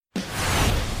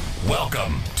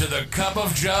Welcome to the Cup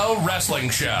of Joe Wrestling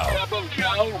Show. Cup of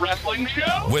Joe Wrestling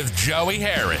Show with Joey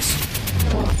Harris.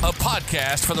 A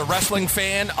podcast for the wrestling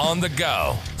fan on the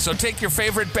go. So take your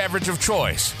favorite beverage of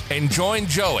choice and join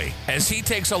Joey as he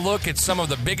takes a look at some of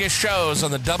the biggest shows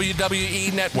on the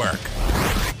WWE Network.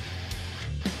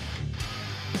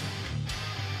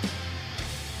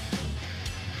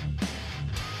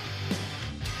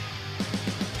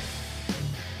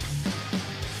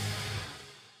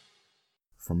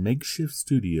 From makeshift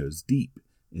studios deep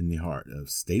in the heart of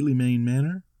Staley, Maine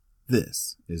Manor,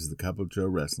 this is the Cup of Joe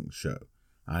Wrestling Show.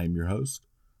 I am your host,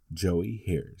 Joey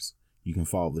Harris. You can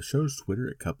follow the show's Twitter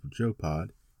at Cup of Joe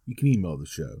Pod. You can email the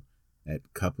show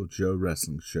at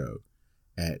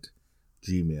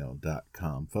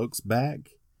cupofjoewrestlingshow@gmail.com. Folks, back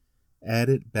at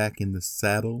it, back in the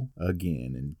saddle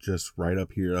again. And just right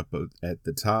up here, up at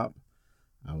the top,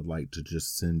 I would like to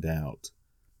just send out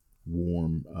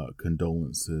warm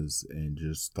condolences and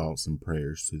just thoughts and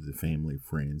prayers to the family,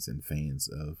 friends, and fans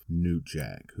of New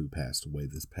Jack, who passed away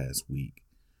this past week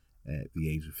at the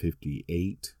age of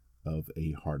 58 of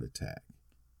a heart attack.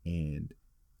 And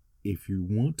if you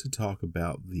want to talk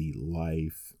about the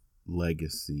life,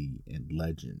 legacy, and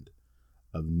legend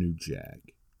of New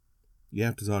Jack, you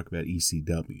have to talk about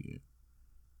ECW.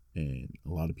 And a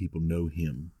lot of people know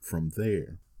him from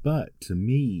there. But to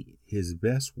me, his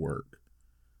best work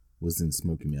was in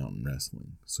Smoky Mountain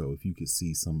Wrestling. So if you could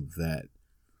see some of that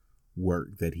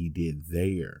work that he did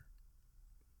there,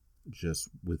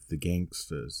 just with the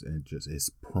gangsters and just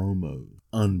his promo,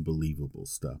 unbelievable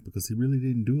stuff, because he really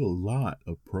didn't do a lot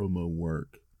of promo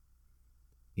work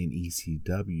in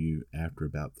ECW after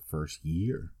about the first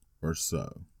year or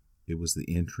so. It was the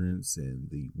entrance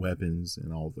and the weapons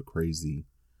and all the crazy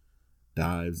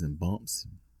dives and bumps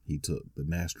he took. The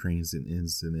mass transit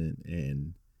incident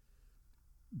and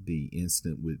the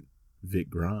incident with Vic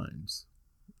Grimes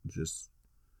just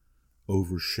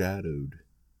overshadowed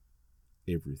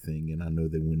everything. And I know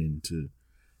they went into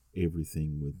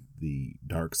everything with the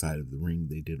dark side of the ring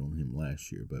they did on him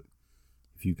last year. But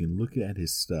if you can look at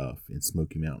his stuff in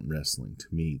Smoky Mountain Wrestling,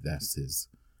 to me, that's his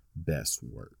best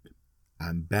work.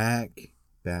 I'm back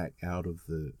out of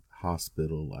the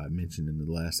hospital. I mentioned in the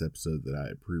last episode that I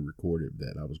had pre-recorded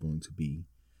that I was going to be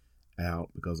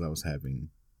out because I was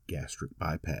having gastric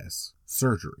bypass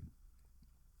surgery.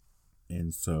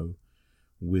 And so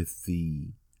with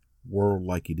the world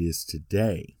like it is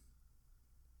today,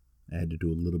 I had to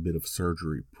do a little bit of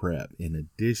surgery prep in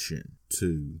addition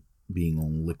to being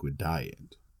on liquid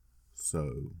diet.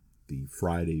 So the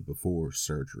Friday before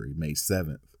surgery, May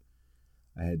 7th,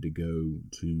 I had to go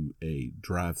to a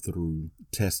drive-through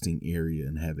testing area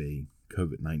and have a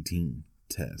COVID-19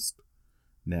 test.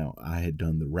 Now, I had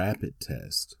done the rapid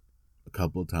test a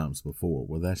couple of times before.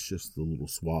 Well, that's just the little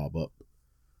swab up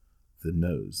the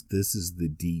nose. This is the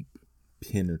deep,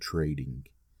 penetrating.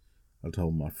 I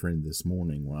told my friend this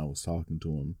morning when I was talking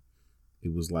to him,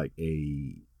 it was like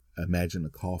imagine a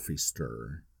coffee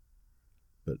stirrer,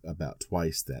 but about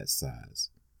twice that size.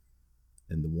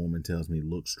 And the woman tells me,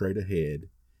 look straight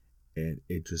ahead, and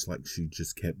it just like she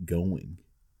just kept going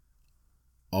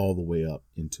all the way up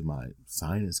into my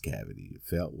sinus cavity, it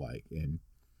felt like. And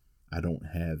I don't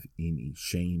have any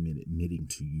shame in admitting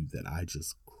to you that I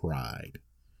just cried.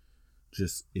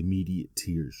 Just immediate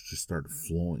tears just started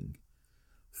flowing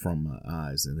from my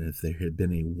eyes. And if there had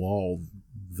been a wall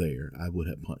there, I would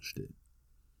have punched it.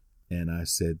 And I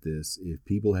said this, if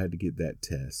people had to get that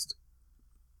test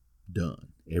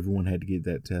done, everyone had to get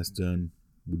that test done,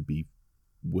 would be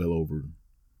well over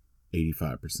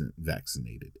 85%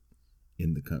 vaccinated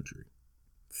in the country.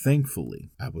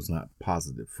 Thankfully, I was not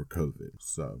positive for COVID,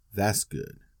 so that's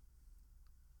good.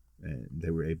 And they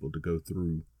were able to go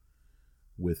through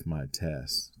with my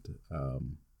test.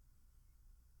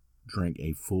 Drank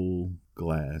a full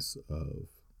glass of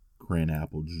cran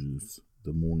apple juice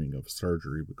the morning of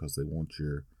surgery because they want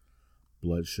your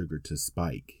blood sugar to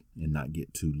spike and not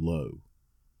get too low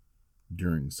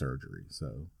during surgery.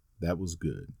 So that was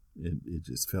good. It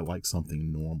just felt like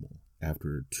something normal.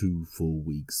 After 2 full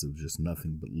weeks of just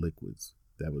nothing but liquids,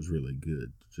 that was really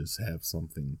good. To just have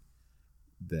something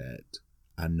that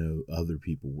I know other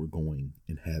people were going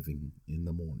and having in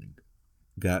the morning.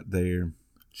 Got there,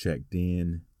 checked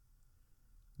in,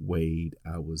 weighed.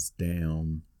 I was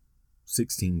down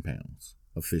 16 pounds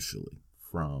officially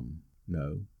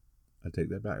I take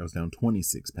that back. I was down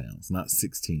 26 pounds, not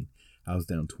 16. I was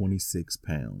down 26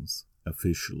 pounds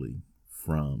officially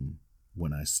from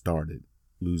when I started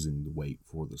losing the weight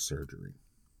for the surgery.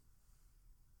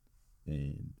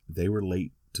 And they were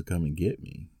late to come and get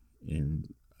me.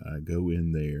 And I go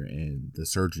in there, and the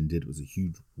surgeon was a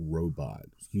huge robot,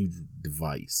 huge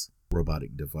device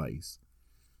robotic device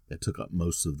that took up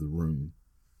most of the room.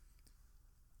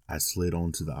 I slid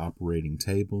onto the operating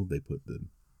table. They put the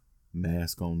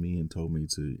mask on me and told me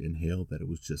to inhale, that it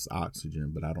was just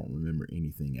oxygen, but I don't remember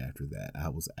anything after that. I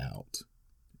was out.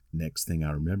 Next thing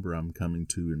I remember, I'm coming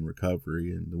to in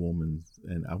recovery, and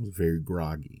and I was very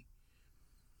groggy.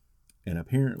 And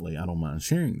apparently, I don't mind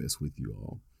sharing this with you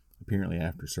all. Apparently,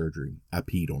 after surgery, I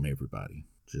peed on everybody.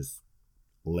 Just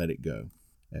let it go,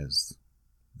 as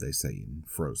they say in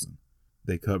Frozen.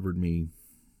 They covered me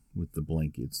with the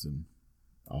blankets and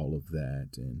all of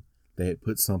that, and they had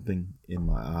put something in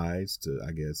my eyes to,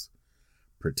 I guess,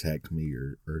 protect me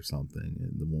or something.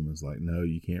 And the woman's like, no,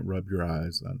 you can't rub your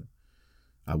eyes.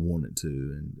 I wanted to,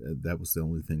 and that was the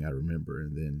only thing I remember.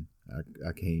 And then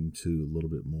I came to a little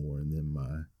bit more, and then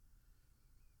my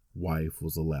wife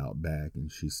was allowed back,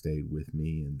 and she stayed with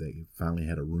me, and they finally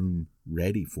had a room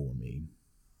ready for me.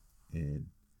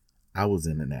 And I was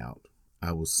in and out.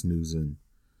 I was snoozing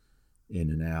in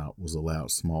and out, was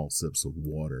allowed small sips of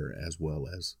water, as well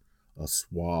as a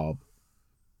swab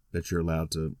that you're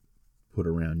allowed to put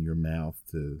around your mouth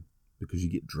because you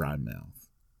get dry mouth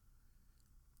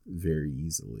very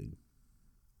easily,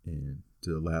 and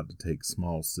to allow to take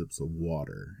small sips of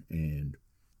water. And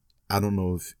I don't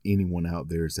know if anyone out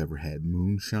there has ever had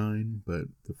moonshine, but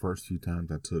the first few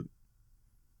times I took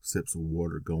sips of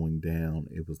water going down,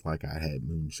 it was like I had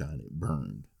moonshine. It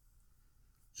burned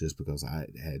just because I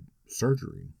had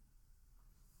surgery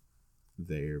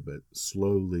there, but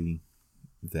slowly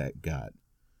that got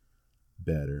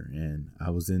better, and I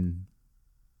was in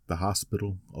the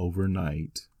hospital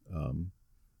overnight.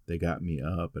 They got me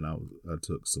up, and I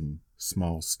took some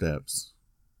small steps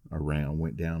around,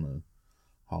 went down a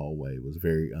hallway. It was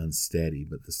very unsteady,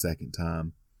 but the second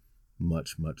time,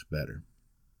 much better.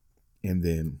 And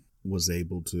then was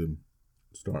able to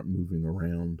start moving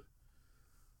around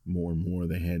more and more.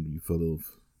 They had me full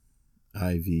of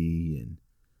IV and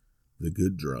the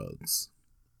good drugs.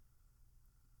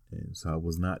 And so I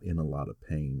was not in a lot of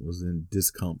pain, was in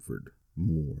discomfort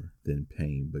more than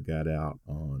pain, but got out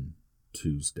on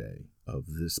Tuesday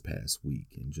of this past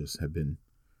week and just have been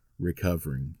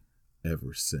recovering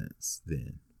ever since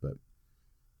then. But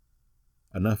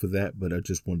enough of that, but I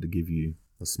just wanted to give you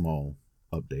a small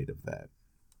update of that.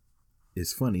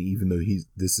 It's funny, even though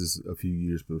this is a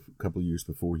couple years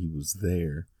before he was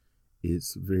there,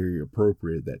 it's very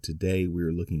appropriate that today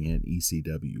we're looking at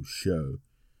ECW show,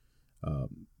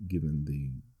 given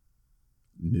the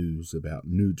news about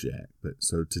New Jack. But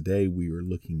so today we are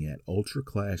looking at Ultra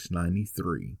Clash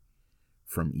 93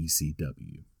 from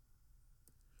ECW.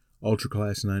 Ultra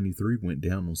Clash 93 went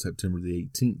down on September the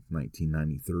 18th,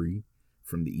 1993,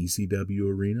 from the ECW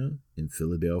Arena in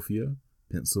Philadelphia,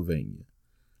 Pennsylvania.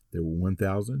 There were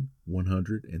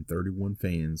 1,131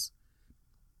 fans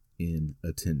in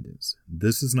attendance.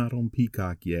 This is not on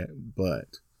Peacock yet,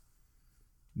 but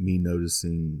me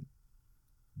noticing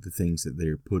the things that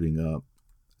they're putting up,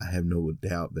 I have no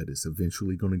doubt that it's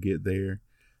eventually going to get there.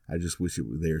 I just wish it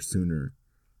were there sooner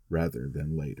rather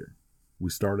than later. We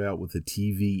start out with a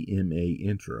TVMA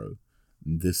intro.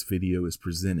 This video is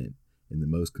presented in the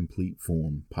most complete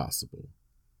form possible.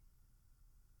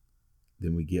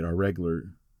 Then we get our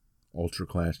regular Ultra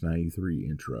Clash 93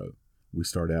 intro. We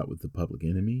start out with the Public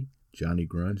Enemy, Johnny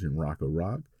Grunge and Rocco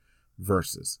Rock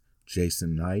versus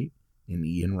Jason Knight and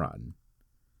Ian Rotten.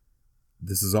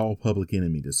 This is all Public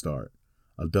Enemy to start.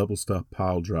 A double stuffed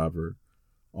pile driver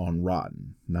on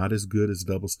Rotten. Not as good as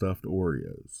double stuffed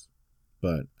Oreos,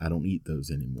 but I don't eat those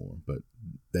anymore. But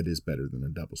that is better than a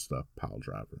double stuffed pile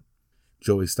driver.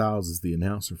 Joey Styles is the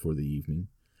announcer for the evening.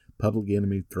 Public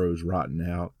Enemy throws Rotten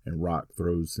out, and Rock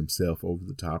throws himself over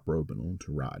the top rope and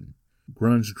onto Rotten.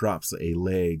 Grunge drops a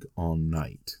leg on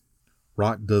Knight.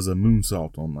 Rock does a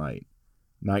moonsault on Knight.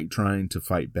 Knight trying to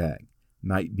fight back.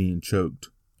 Knight being choked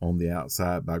on the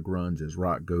outside by Grunge as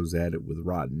Rock goes at it with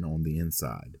Rotten on the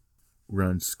inside.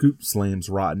 Grunge scoop slams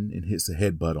Rotten and hits a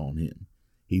headbutt on him.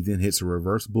 He then hits a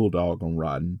reverse bulldog on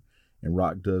Rotten, and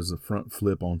Rock does a front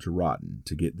flip onto Rotten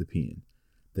to get the pin.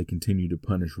 They continue to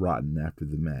punish Rotten after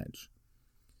the match.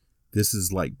 This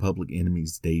is like Public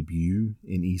Enemy's debut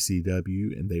in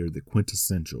ECW, and they are the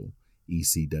quintessential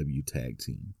ECW tag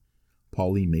team.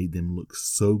 Paulie made them look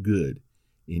so good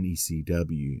in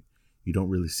ECW, you don't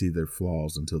really see their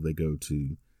flaws until they go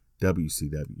to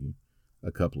WCW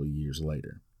a couple of years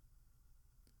later.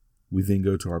 We then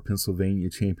go to our Pennsylvania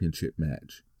Championship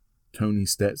match. Tony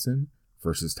Stetson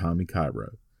versus Tommy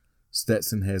Cairo.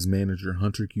 Stetson has manager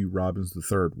Hunter Q. Robbins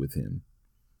III with him.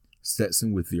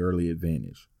 Stetson with the early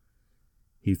advantage.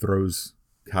 He throws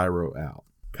Cairo out.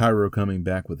 Cairo coming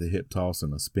back with a hip toss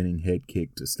and a spinning head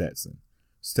kick to Stetson.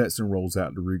 Stetson rolls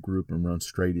out to regroup and runs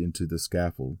straight into the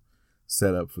scaffold,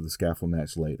 set up for the scaffold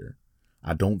match later.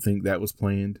 I don't think that was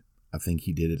planned. I think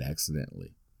he did it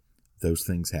accidentally. Those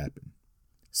things happen.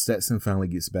 Stetson finally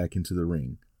gets back into the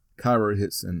ring. Cairo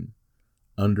hits an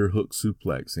underhook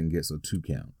suplex and gets a 2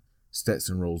 count.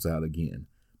 Stetson rolls out again.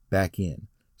 Back in.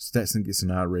 Stetson gets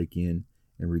an eye rake in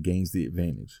and regains the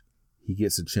advantage. He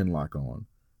gets a chin lock on.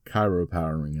 Cairo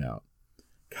powering out.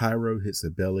 Cairo hits a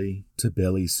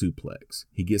belly-to-belly suplex.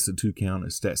 He gets a 2 count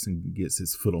and Stetson gets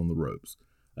his foot on the ropes.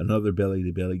 Another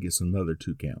belly-to-belly gets another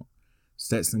 2 count.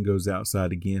 Stetson goes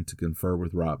outside again to confer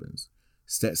with Robbins.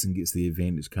 Stetson gets the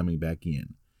advantage coming back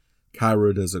in.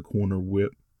 Cairo does a corner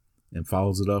whip and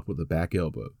follows it up with a back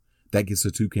elbow. That gets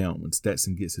a 2 count when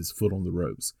Stetson gets his foot on the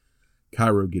ropes.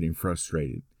 Cairo getting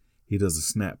frustrated. He does a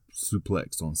snap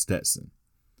suplex on Stetson.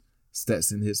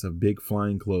 Stetson hits a big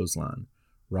flying clothesline.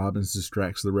 Robbins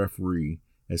distracts the referee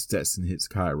as Stetson hits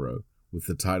Cairo with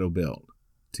the title belt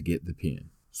to get the pin.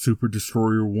 Super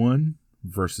Destroyer 1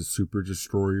 versus Super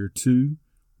Destroyer 2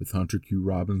 with Hunter Q.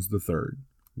 Robbins III.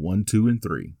 1, 2, and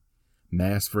 3.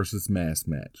 Mass versus mass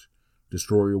match.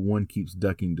 Destroyer 1 keeps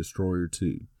ducking Destroyer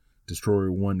 2.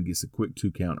 Destroyer 1 gets a quick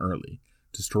 2 count early.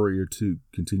 Destroyer 2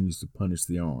 continues to punish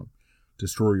the arm.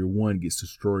 Destroyer 1 gets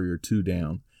Destroyer 2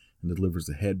 down and delivers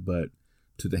a headbutt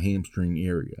to the hamstring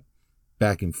area.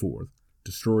 Back and forth.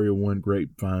 Destroyer 1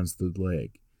 grapevines the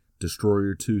leg.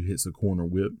 Destroyer 2 hits a corner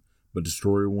whip, but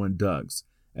Destroyer 1 ducks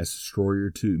as Destroyer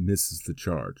 2 misses the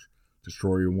charge.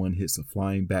 Destroyer 1 hits a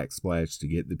flying backsplash to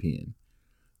get the pin.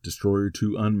 Destroyer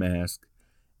 2 unmasked,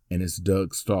 and it's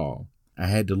Doug Stahl. I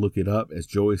had to look it up as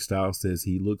Joey Styles says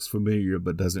he looks familiar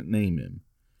but doesn't name him.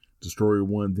 Destroyer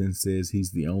 1 then says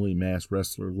he's the only masked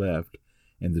wrestler left,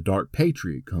 and the Dark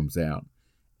Patriot comes out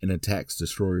and attacks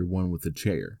Destroyer 1 with a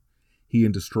chair. He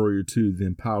and Destroyer 2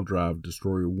 then pile drive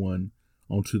Destroyer 1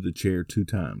 onto the chair 2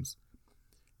 times.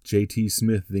 JT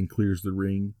Smith then clears the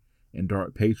ring, and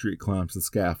Dark Patriot climbs the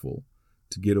scaffold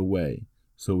to get away,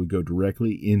 so we go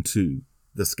directly into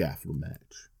the scaffold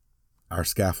match. Our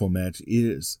scaffold match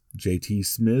is JT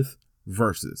Smith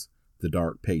versus the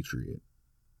Dark Patriot.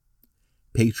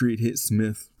 Patriot hits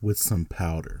Smith with some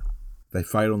powder. They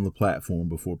fight on the platform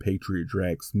before Patriot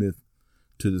drags Smith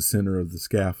to the center of the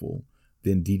scaffold,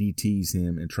 then DDTs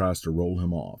him and tries to roll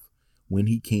him off. When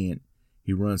he can't,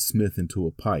 he runs Smith into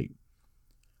a pipe.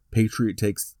 Patriot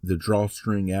takes the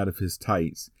drawstring out of his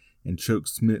tights and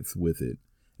chokes Smith with it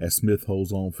as Smith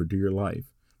holds on for dear life.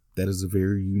 That is a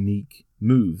very unique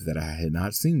move that I had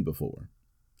not seen before.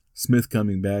 Smith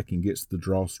coming back and gets the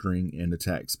drawstring and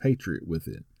attacks Patriot with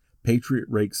it. Patriot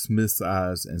rakes Smith's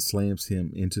eyes and slams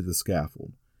him into the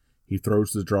scaffold. He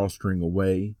throws the drawstring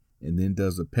away and then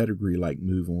does a pedigree-like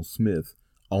move on Smith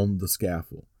on the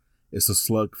scaffold. It's a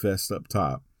slugfest up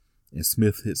top, and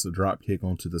Smith hits a drop kick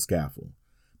onto the scaffold.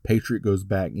 Patriot goes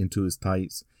back into his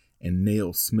tights and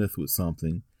nails Smith with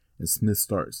something, and Smith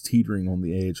starts teetering on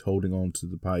the edge, holding on to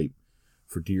the pipe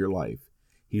for dear life.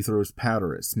 He throws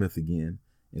powder at Smith again,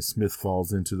 and Smith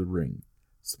falls into the ring.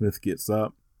 Smith gets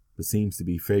up, but seems to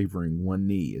be favoring one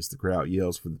knee as the crowd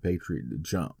yells for the Patriot to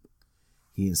jump.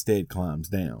 He instead climbs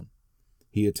down.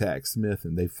 He attacks Smith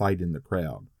and they fight in the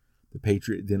crowd. The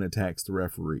Patriot then attacks the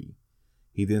referee.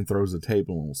 He then throws a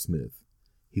table on Smith.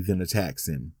 He then attacks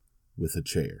him with a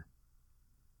chair.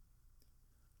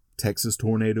 Texas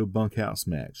Tornado Bunkhouse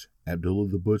match. Abdullah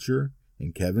the Butcher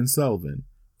and Kevin Sullivan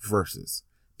versus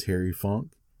Terry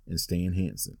Funk and Stan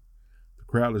Hansen. The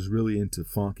crowd is really into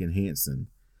Funk and Hansen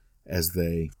as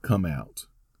they come out.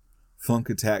 Funk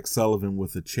attacks Sullivan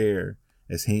with a chair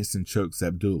as Hansen chokes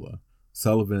Abdullah.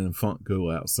 Sullivan and Funk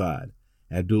go outside.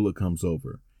 Abdullah comes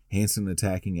over, Hansen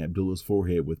attacking Abdullah's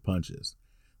forehead with punches.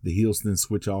 The heels then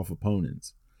switch off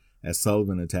opponents as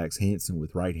Sullivan attacks Hansen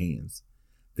with right hands.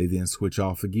 They then switch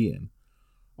off again.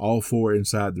 All four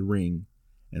inside the ring,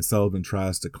 and Sullivan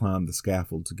tries to climb the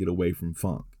scaffold to get away from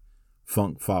Funk.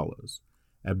 Funk follows.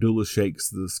 Abdullah shakes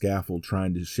the scaffold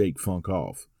trying to shake Funk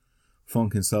off.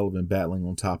 Funk and Sullivan battling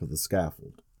on top of the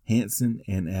scaffold. Hansen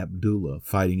and Abdullah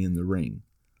fighting in the ring.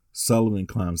 Sullivan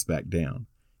climbs back down.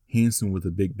 Hansen with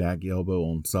a big back elbow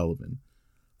on Sullivan.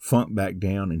 Funk back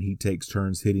down and he takes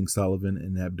turns hitting Sullivan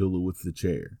and Abdullah with the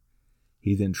chair.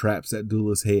 He then traps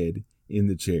Abdullah's head in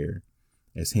the chair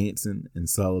as Hansen and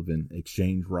Sullivan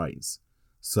exchange rights.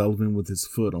 Sullivan with his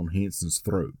foot on Hansen's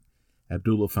throat.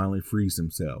 Abdullah finally frees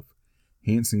himself.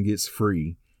 Hansen gets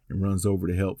free and runs over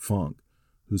to help Funk,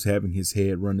 who's having his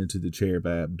head run into the chair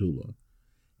by Abdullah.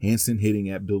 Hansen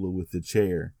hitting Abdullah with the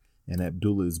chair, and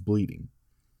Abdullah is bleeding.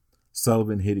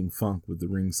 Sullivan hitting Funk with the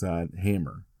ringside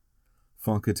hammer.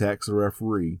 Funk attacks the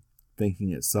referee, thinking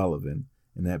it's Sullivan,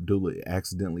 and Abdullah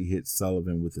accidentally hits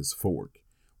Sullivan with his fork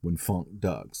when Funk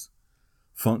ducks.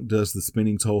 Funk does the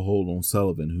spinning toe hold on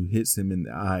Sullivan, who hits him in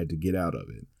the eye to get out of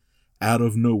it. Out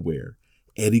of nowhere,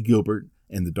 Eddie Gilbert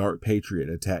and the Dark Patriot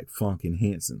attack Funk and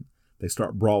Hanson. They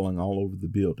start brawling all over the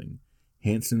building.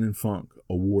 Hanson and Funk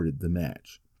awarded the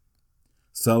match.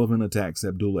 Sullivan attacks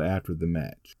Abdullah after the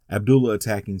match. Abdullah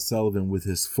attacking Sullivan with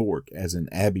his fork as an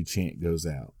Abby chant goes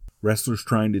out. Wrestlers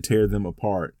trying to tear them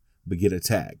apart, but get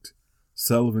attacked.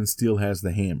 Sullivan still has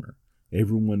the hammer.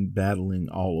 Everyone battling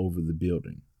all over the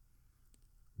building.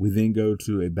 We then go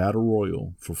to a battle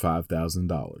royal for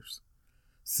 $5,000.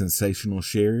 Sensational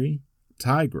Sherry,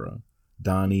 Tigra,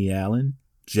 Donnie Allen,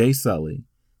 Jay Sully,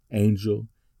 Angel,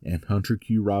 and Hunter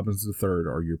Q. Robbins III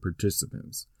are your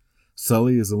participants.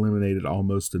 Sully is eliminated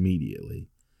almost immediately.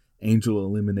 Angel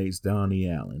eliminates Donnie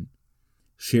Allen.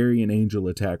 Sherry and Angel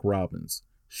attack Robbins.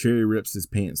 Sherry rips his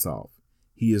pants off.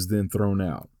 He is then thrown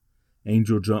out.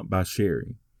 Angel jumped by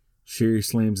Sherry. Sherry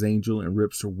slams Angel and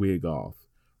rips her wig off.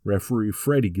 Referee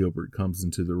Freddie Gilbert comes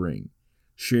into the ring.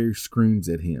 Sherry screams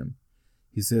at him.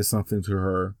 He says something to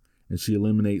her, and she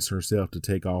eliminates herself to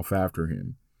take off after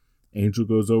him. Angel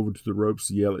goes over to the ropes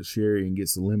to yell at Sherry and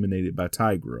gets eliminated by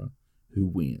Tigra, who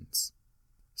wins.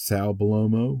 Sal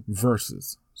Bellomo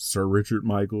versus Sir Richard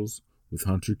Michaels with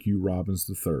Hunter Q. Robbins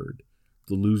III.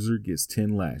 The loser gets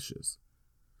 10 lashes.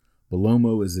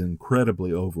 Bellomo is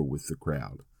incredibly over with the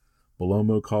crowd.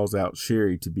 Bellomo calls out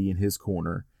Sherry to be in his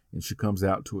corner, and she comes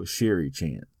out to a Sherry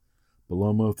chant.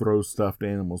 Bellomo throws stuffed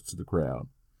animals to the crowd.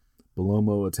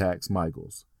 Bellomo attacks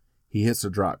Michaels. He hits a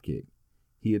dropkick.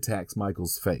 He attacks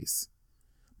Michaels' face.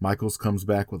 Michaels comes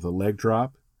back with a leg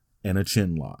drop and a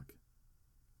chin lock.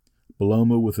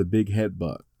 Bellomo with a big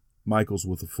headbutt. Michaels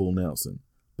with a full Nelson.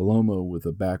 Bellomo with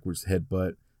a backwards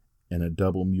headbutt and a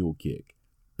double mule kick.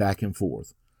 Back and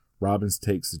forth. Robbins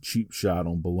takes a cheap shot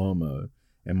on Bellomo,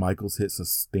 and Michaels hits a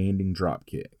standing drop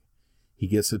kick. He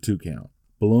gets a 2 count.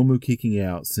 Bellomo kicking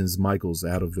out sends Michaels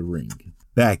out of the ring.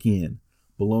 Back in.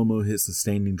 Bellomo hits a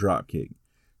standing drop kick.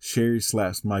 Sherry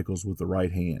slaps Michaels with the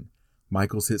right hand.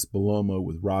 Michaels hits Bellomo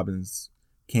with Robbins'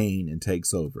 cane and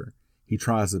takes over. He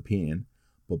tries a pin,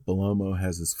 but Bellomo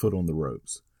has his foot on the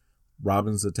ropes.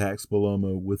 Robbins attacks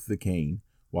Bellomo with the cane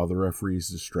while the referee is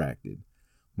distracted.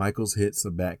 Michaels hits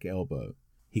a back elbow.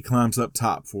 He climbs up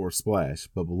top for a splash,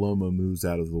 but Bellomo moves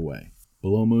out of the way.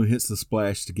 Bellomo hits the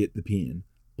splash to get the pin.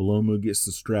 Bellomo gets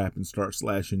the strap and starts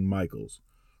slashing Michaels.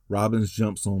 Robbins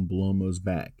jumps on Bellomo's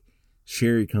back.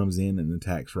 Sherry comes in and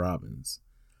attacks Robbins.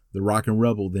 The Rockin'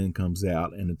 Rebel then comes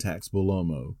out and attacks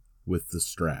Bellomo with the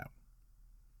strap.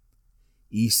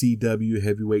 ECW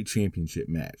Heavyweight Championship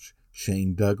match.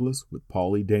 Shane Douglas with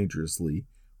Paulie Dangerously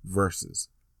versus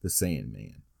the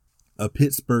Sandman. A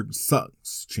Pittsburgh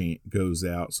sucks chant goes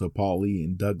out, so Paulie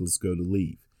and Douglas go to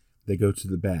leave. They go to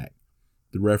the back.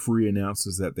 The referee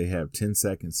announces that they have 10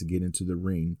 seconds to get into the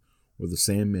ring or the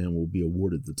Sandman will be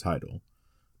awarded the title.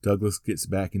 Douglas gets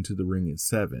back into the ring at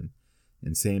 7,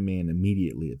 and Sandman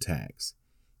immediately attacks.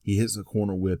 He hits a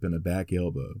corner whip and a back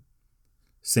elbow.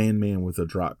 Sandman with a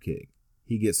drop kick.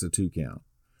 He gets a 2 count.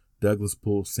 Douglas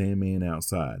pulls Sandman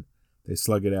outside. They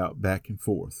slug it out back and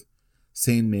forth.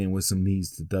 Sandman with some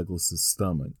knees to Douglas's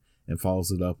stomach and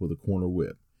follows it up with a corner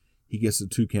whip. He gets a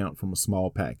 2 count from a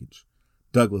small package.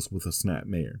 Douglas with a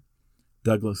snapmare.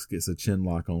 Douglas gets a chin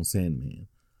lock on Sandman.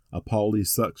 A Paulie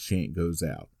sucks chant goes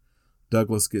out.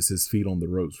 Douglas gets his feet on the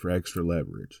ropes for extra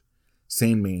leverage.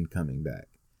 Sandman coming back.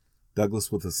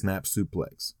 Douglas with a snap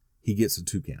suplex. He gets a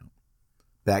 2 count.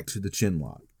 Back to the chin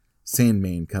lock.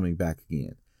 Sandman coming back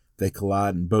again. They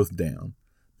collide and both down.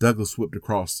 Douglas whipped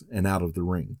across and out of the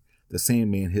ring. The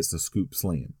Sandman hits a scoop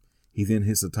slam. He then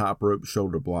hits a top rope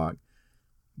shoulder block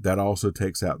that also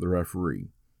takes out the referee.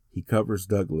 He covers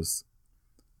Douglas,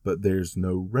 but there's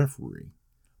no referee.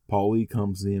 Paulie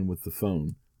comes in with the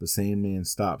phone, but Sandman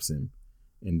stops him,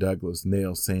 and Douglas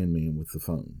nails Sandman with the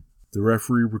phone. The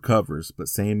referee recovers, but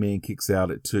Sandman kicks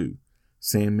out at 2.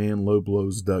 Sandman low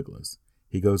blows Douglas.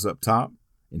 He goes up top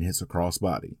and hits a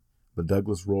crossbody, but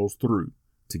Douglas rolls through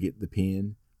to get the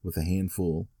pin with a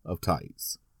handful of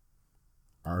tights.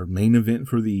 Our main event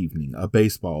for the evening, a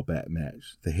baseball bat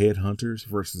match. The Headhunters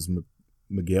versus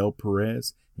Miguel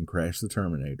Perez and Crash the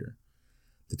Terminator.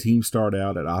 The teams start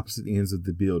out at opposite ends of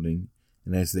the building,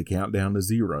 and as they count down to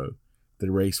 0, they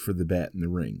race for the bat in the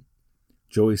ring.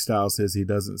 Joey Styles says he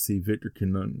doesn't see Victor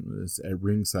Quinones at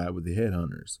ringside with the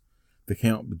Headhunters. The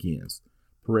count begins.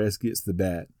 Perez gets the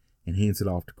bat and hands it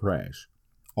off to Crash.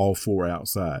 All 4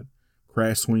 outside.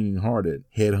 Crash swinging hard at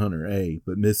Headhunter A,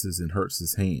 but misses and hurts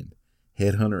his hand.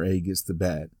 Headhunter A gets the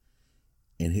bat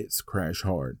and hits Crash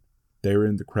hard. They're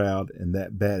in the crowd, and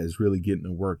that bat is really getting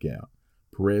a workout.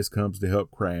 Perez comes to help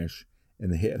Crash,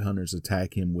 and the headhunters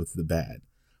attack him with the bat.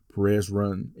 Perez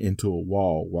runs into a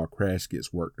wall while Crash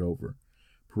gets worked over.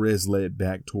 Perez led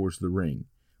back towards the ring.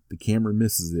 The camera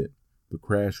misses it, but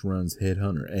Crash runs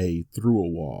Headhunter A through a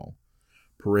wall.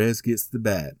 Perez gets the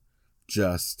bat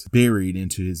just buried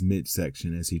into his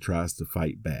midsection as he tries to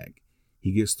fight back.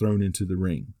 He gets thrown into the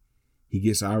ring. He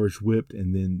gets Irish whipped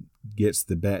and then gets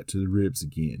the bat to the ribs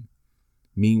again.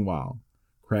 Meanwhile,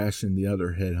 Crash and the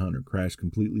other headhunter crash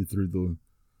completely through the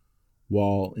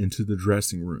wall into the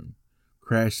dressing room.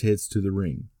 Crash heads to the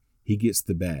ring. He gets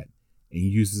the bat and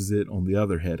uses it on the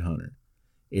other headhunter.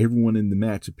 Everyone in the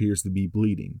match appears to be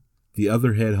bleeding. The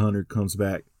other headhunter comes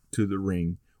back to the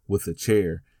ring with a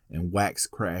chair and whacks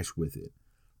Crash with it.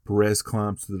 Perez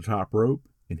climbs to the top rope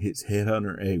and hits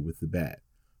Headhunter A with the bat.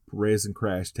 Perez and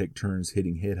Crash take turns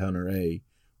hitting Headhunter A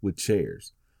with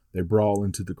chairs. They brawl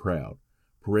into the crowd.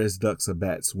 Perez ducks a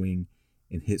bat swing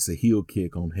and hits a heel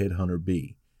kick on Headhunter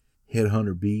B.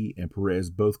 Headhunter B and Perez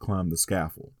both climb the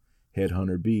scaffold.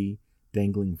 Headhunter B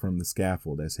dangling from the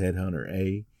scaffold as Headhunter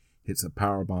A hits a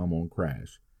powerbomb on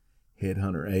Crash.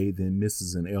 Headhunter A then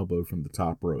misses an elbow from the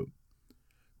top rope.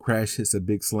 Crash hits a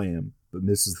big slam, but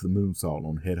misses the moonsault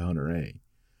on Headhunter A.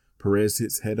 Perez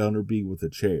hits Headhunter B with a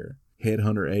chair.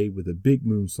 Headhunter A with a big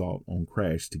moonsault on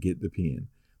Crash to get the pin.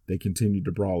 They continue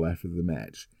to brawl after the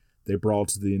match. They brawl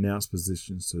to the announce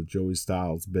position so Joey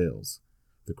Styles bells.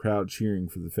 The crowd cheering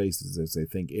for the faces as they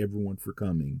thank everyone for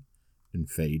coming and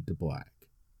fade to black.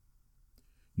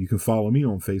 You can follow me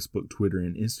on Facebook, Twitter,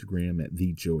 and Instagram at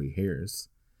TheJoeyHarris.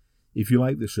 If you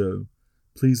like the show,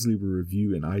 please leave a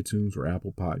review in iTunes or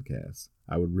Apple Podcasts.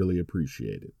 I would really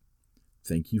appreciate it.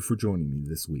 Thank you for joining me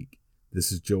this week.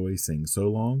 This is Joey saying so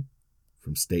long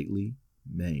from Stately,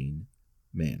 Maine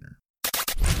Manor.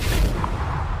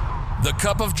 The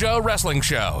Cup of Joe Wrestling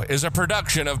Show is a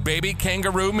production of Baby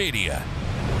Kangaroo Media.